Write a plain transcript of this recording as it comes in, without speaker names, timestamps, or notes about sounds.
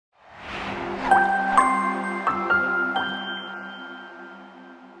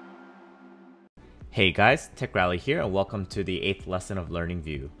Hey guys, Tech Rally here and welcome to the 8th lesson of Learning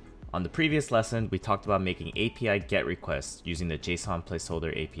Vue. On the previous lesson, we talked about making API GET requests using the JSON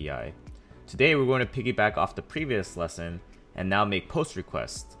placeholder API. Today we're going to piggyback off the previous lesson and now make POST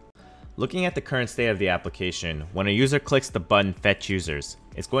requests. Looking at the current state of the application, when a user clicks the button Fetch Users,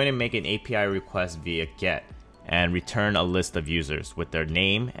 it's going to make an API request via GET and return a list of users with their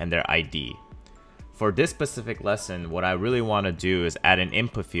name and their ID. For this specific lesson, what I really want to do is add an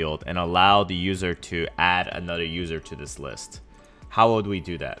input field and allow the user to add another user to this list. How would we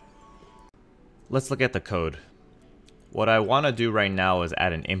do that? Let's look at the code. What I want to do right now is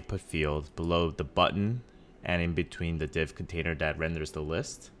add an input field below the button and in between the div container that renders the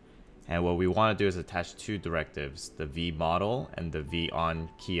list. And what we want to do is attach two directives, the vModel and the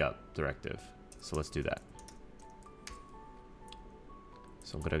vOnKeyUp directive. So let's do that.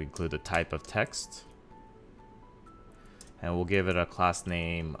 So I'm going to include the type of text. And we'll give it a class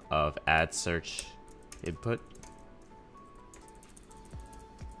name of add search input.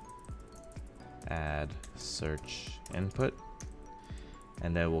 Add search input.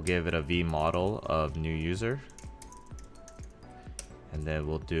 And then we'll give it a vModel of new user. And then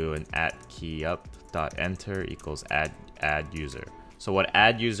we'll do an @keyup.enter equals add user. So what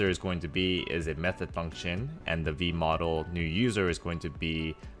add user is going to be is a method function, and the vModel new user is going to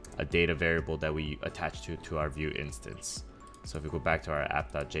be a data variable that we attach to our Vue instance. So if we go back to our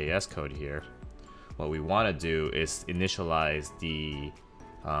app.js code here, what we want to do is initialize the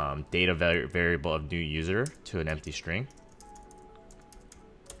data variable of new user to an empty string.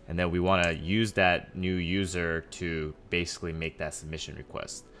 And then we want to use that new user to basically make that submission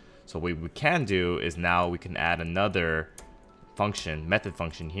request. So what we can do is now we can add another function, method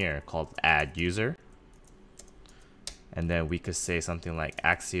function here called add user. And then we could say something like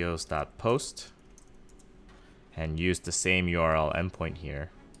axios.post and use the same URL endpoint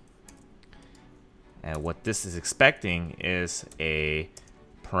here. And what this is expecting is a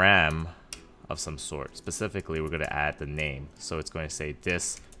param of some sort. Specifically, we're going to add the name. So it's going to say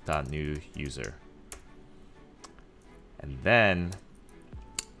this.newUser. And then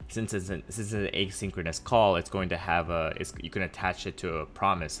since it's an asynchronous call, it's going to have you can attach it to a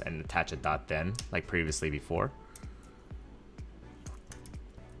promise and attach a .then like previously before.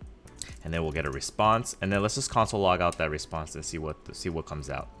 And then we'll get a response, and then let's just console log out that response and see what comes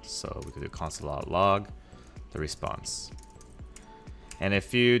out. So we could do console.log the response. And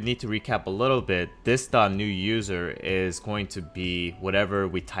if you need to recap a little bit, this new user is going to be whatever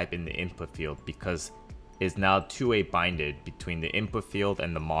we type in the input field, because it's now two-way binded between the input field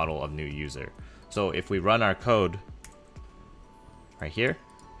and the model of new user. So if we run our code right here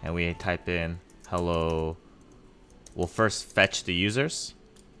and we type in hello, we'll first fetch the users.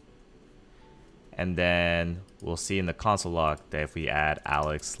 And then we'll see in the console log that if we add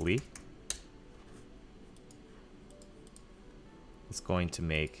Alex Lee, it's going to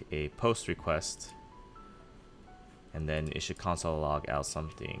make a post request. And then it should console log out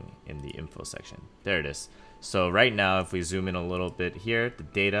something in the info section. There it is. So right now, if we zoom in a little bit here, the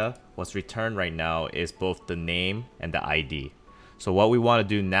data, what's returned right now is both the name and the ID. So what we want to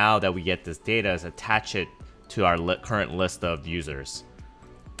do now that we get this data is attach it to our current list of users.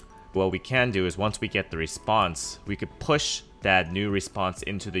 What we can do is once we get the response, we could push that new response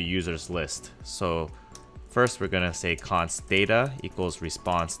into the users list. So first we're going to say const data equals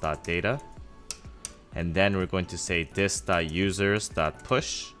response.data. And then we're going to say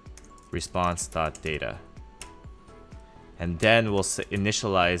this.users.push response.data. And then we'll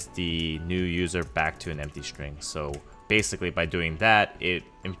initialize the new user back to an empty string. So basically by doing that, it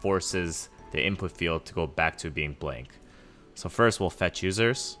enforces the input field to go back to being blank. So first we'll fetch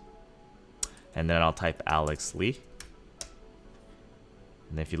users. And then I'll type Alex Lee.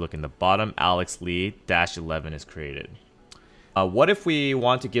 And if you look in the bottom, Alex Lee -11 is created. What if we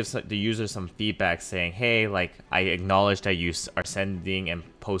want to give the user some feedback saying, hey, like I acknowledge that you are sending and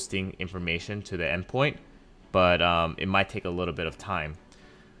posting information to the endpoint, but it might take a little bit of time.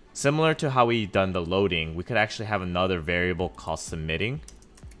 Similar to how we done the loading, we could actually have another variable called submitting,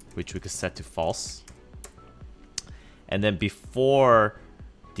 which we could set to false. And then before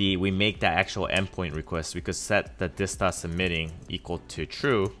we make that actual endpoint request, we could set the this.submitting equal to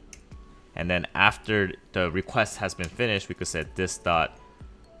true. And then after the request has been finished, we could set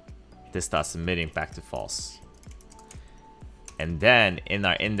this.submitting back to false. And then in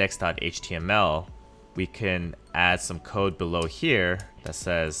our index.html, we can add some code below here that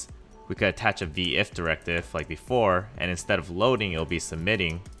says we could attach a vif directive like before, and instead of loading, it'll be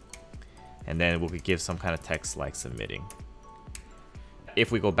submitting. And then we could give some kind of text like submitting. If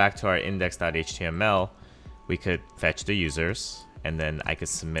we go back to our index.html, we could fetch the users, and then I could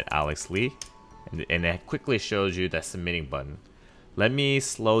submit Alex Lee, and it quickly shows you that submitting button. Let me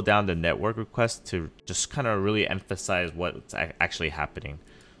slow down the network request to just kind of really emphasize what's actually happening.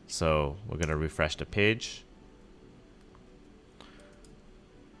 So we're going to refresh the page.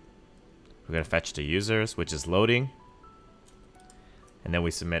 We're going to fetch the users, which is loading. And then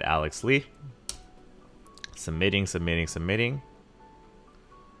we submit Alex Lee. Submitting.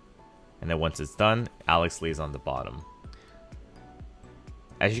 And then once it's done, Alex Lee is on the bottom.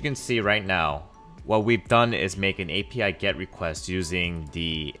 As you can see right now, what we've done is make an API GET request using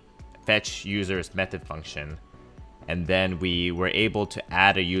the fetch users method function. And then we were able to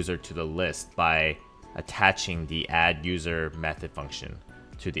add a user to the list by attaching the add user method function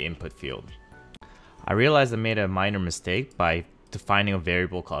to the input field. I realized I made a minor mistake by defining a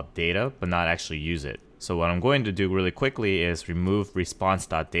variable called data, but not actually use it. So what I'm going to do really quickly is remove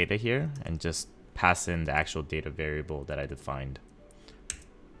response.data here and just pass in the actual data variable that I defined.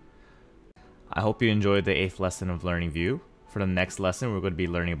 I hope you enjoyed the 8th lesson of Learning Vue. For the next lesson, we're going to be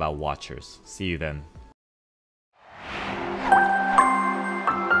learning about watchers. See you then.